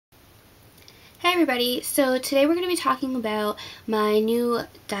Hi everybody, so today we're going to be talking about my new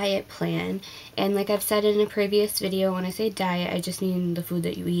diet plan, and like I've said in a previous video, when I say diet, I just mean the food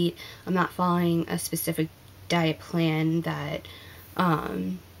that you eat. I'm not following a specific diet plan that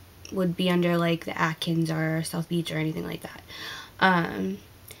would be under like the Atkins or South Beach or anything like that.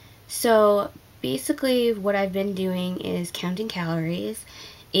 So basically what I've been doing is counting calories,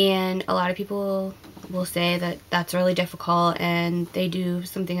 and a lot of people will say that that's really difficult and they do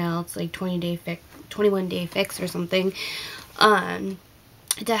something else like 21 day fix or something to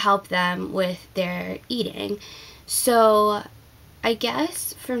help them with their eating. So I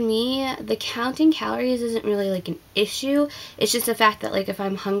guess for me, the counting calories isn't really like an issue. It's just the fact that like if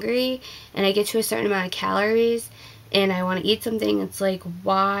I'm hungry and I get to a certain amount of calories and I want to eat something, it's like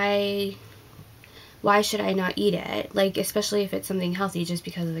why should I not eat it? Like, especially if it's something healthy, just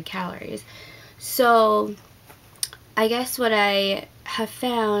because of the calories. So I guess what I have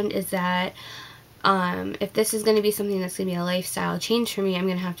found is that if this is going to be something that's going to be a lifestyle change for me, I'm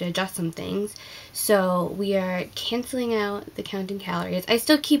going to have to adjust some things. So we are canceling out the counting calories. I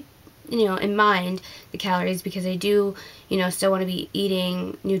still keep, in mind the calories because I do, still want to be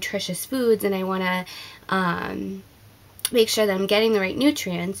eating nutritious foods, and I want to make sure that I'm getting the right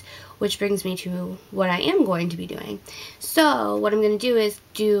nutrients, which brings me to what I am going to be doing. So what I'm going to do is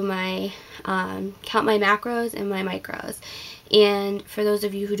do my count my macros and my micros. And for those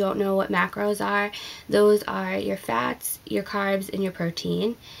of you who don't know what macros are, those are your fats, your carbs, and your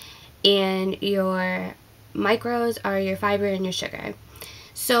protein. And your micros are your fiber and your sugar.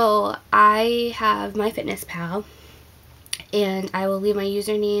 So I have MyFitnessPal, and I will leave my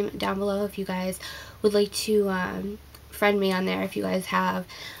username down below if you guys would like to friend me on there if you guys have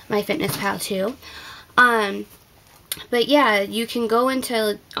MyFitnessPal too. But yeah, you can go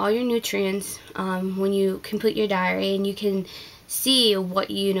into all your nutrients when you complete your diary, and you can see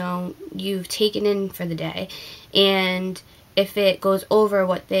what you've taken in for the day, and if it goes over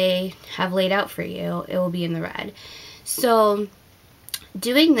what they have laid out for you, it will be in the red. So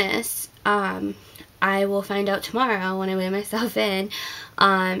doing this, I will find out tomorrow when I weigh myself in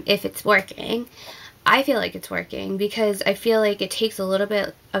if it's working. I feel like it's working because I feel like it takes a little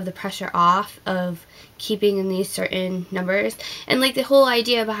bit of the pressure off of keeping in these certain numbers. And like the whole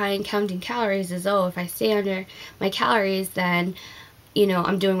idea behind counting calories is, oh, if I stay under my calories, then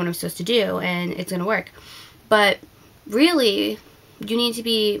I'm doing what I'm supposed to do and it's gonna work. But really, you need to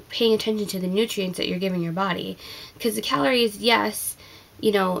be paying attention to the nutrients that you're giving your body, because the calories, yes,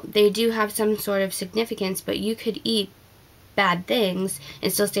 they do have some sort of significance, but you could eat bad things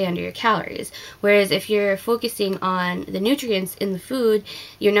and still stay under your calories. Whereas if you're focusing on the nutrients in the food,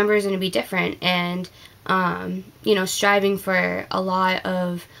 your number is going to be different, and striving for a lot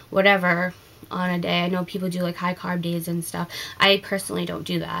of whatever on a day. I know people do like high carb days and stuff. I personally don't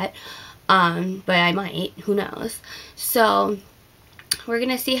do that, but I might, who knows. So we're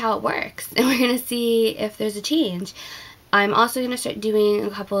gonna see how it works, and we're gonna see if there's a change. I'm also going to start doing a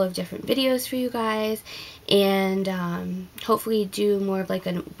couple of different videos for you guys, and hopefully do more of like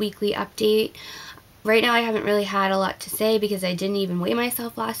a weekly update. Right now I haven't really had a lot to say because I didn't even weigh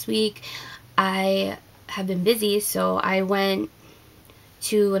myself last week. I have been busy, so I went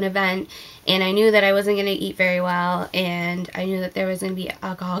to an event and I knew that I wasn't going to eat very well, and I knew that there was going to be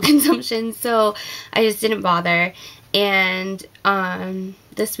alcohol consumption, so I just didn't bother. And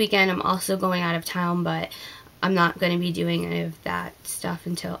this weekend I'm also going out of town, but I'm not going to be doing any of that stuff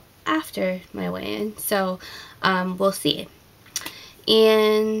until after my weigh-in, so we'll see.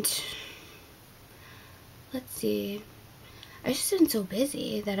 And let's see, I've just been so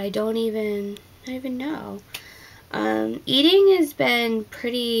busy that I don't even know. Eating has been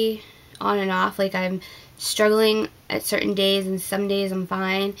pretty on and off. Like, I'm struggling at certain days, and some days I'm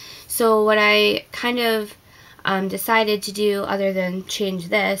fine. So what I kind of decided to do, other than change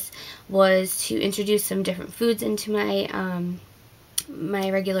this, was to introduce some different foods into my my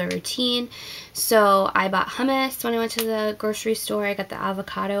regular routine. So I bought hummus when I went to the grocery store. I got the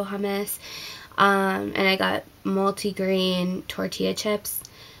avocado hummus, and I got multi-grain tortilla chips,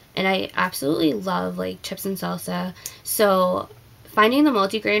 and I absolutely love like chips and salsa. So finding the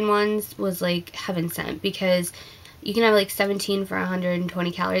multi-grain ones was like heaven sent, because you can have like 17 for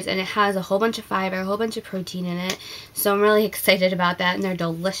 120 calories, and it has a whole bunch of fiber, a whole bunch of protein in it. So I'm really excited about that, and they're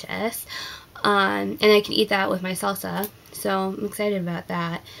delicious. And I can eat that with my salsa, so I'm excited about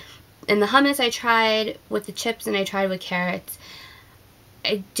that. And the hummus I tried with the chips, and I tried with carrots.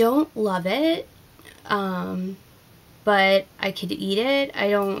 I don't love it, but I could eat it. I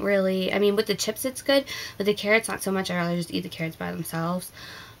don't really, I mean, with the chips it's good, but the carrots not so much. I'd rather just eat the carrots by themselves.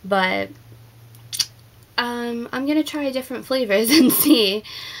 But I'm gonna try different flavors and see.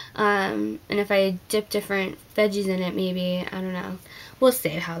 And if I dip different veggies in it, maybe, I don't know. We'll see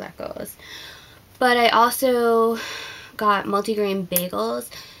how that goes. But I also got multigrain bagels.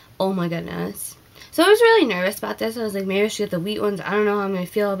 Oh my goodness. So I was really nervous about this. I was like, maybe I should get the wheat ones. I don't know how I'm going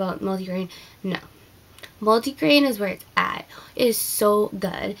to feel about multigrain. No. Multigrain is where it's at. It is so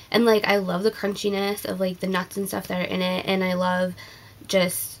good. And, like, I love the crunchiness of, like, the nuts and stuff that are in it. And I love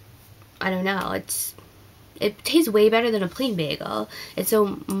just, I don't know, it tastes way better than a plain bagel. It's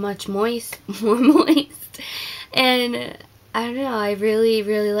so much moist, more moist. And I don't know, I really,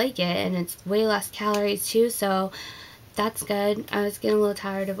 really like it. And it's way less calories, too, so that's good. I was getting a little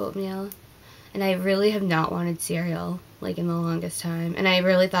tired of oatmeal. And I really have not wanted cereal, like, in the longest time. And I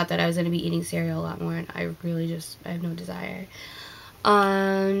really thought that I was going to be eating cereal a lot more, and I really just, I have no desire.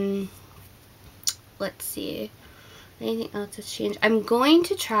 Let's see. Anything else has changed? I'm going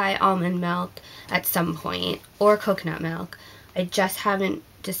to try almond milk at some point, or coconut milk. I just haven't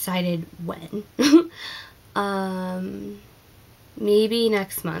decided when. Maybe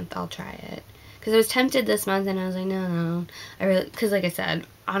next month I'll try it. Because I was tempted this month, and I was like, no. Because like I said,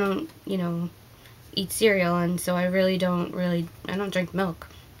 I don't, eat cereal, and so I don't drink milk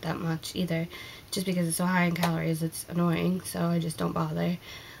that much either, just because it's so high in calories. It's annoying, so I just don't bother.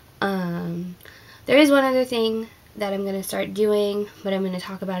 There is one other thing that I'm going to start doing, but I'm going to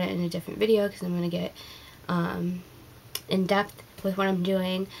talk about it in a different video, because I'm going to get in depth with what I'm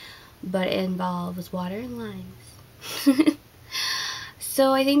doing, but it involves water and limes.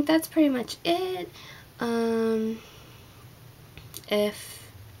 So I think that's pretty much it. If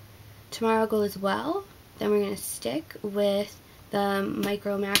tomorrow goes well, then we're going to stick with the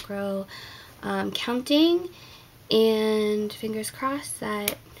micro-macro counting, and fingers crossed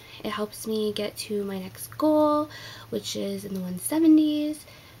that it helps me get to my next goal, which is in the 170s.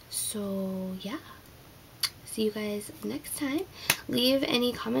 So yeah, see you guys next time. Leave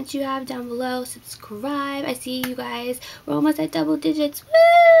any comments you have down below. Subscribe. I see you guys. We're almost at double digits.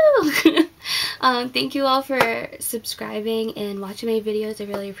 Woo! Thank you all for subscribing and watching my videos. I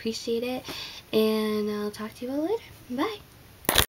really appreciate it. And I'll talk to you all later. Bye.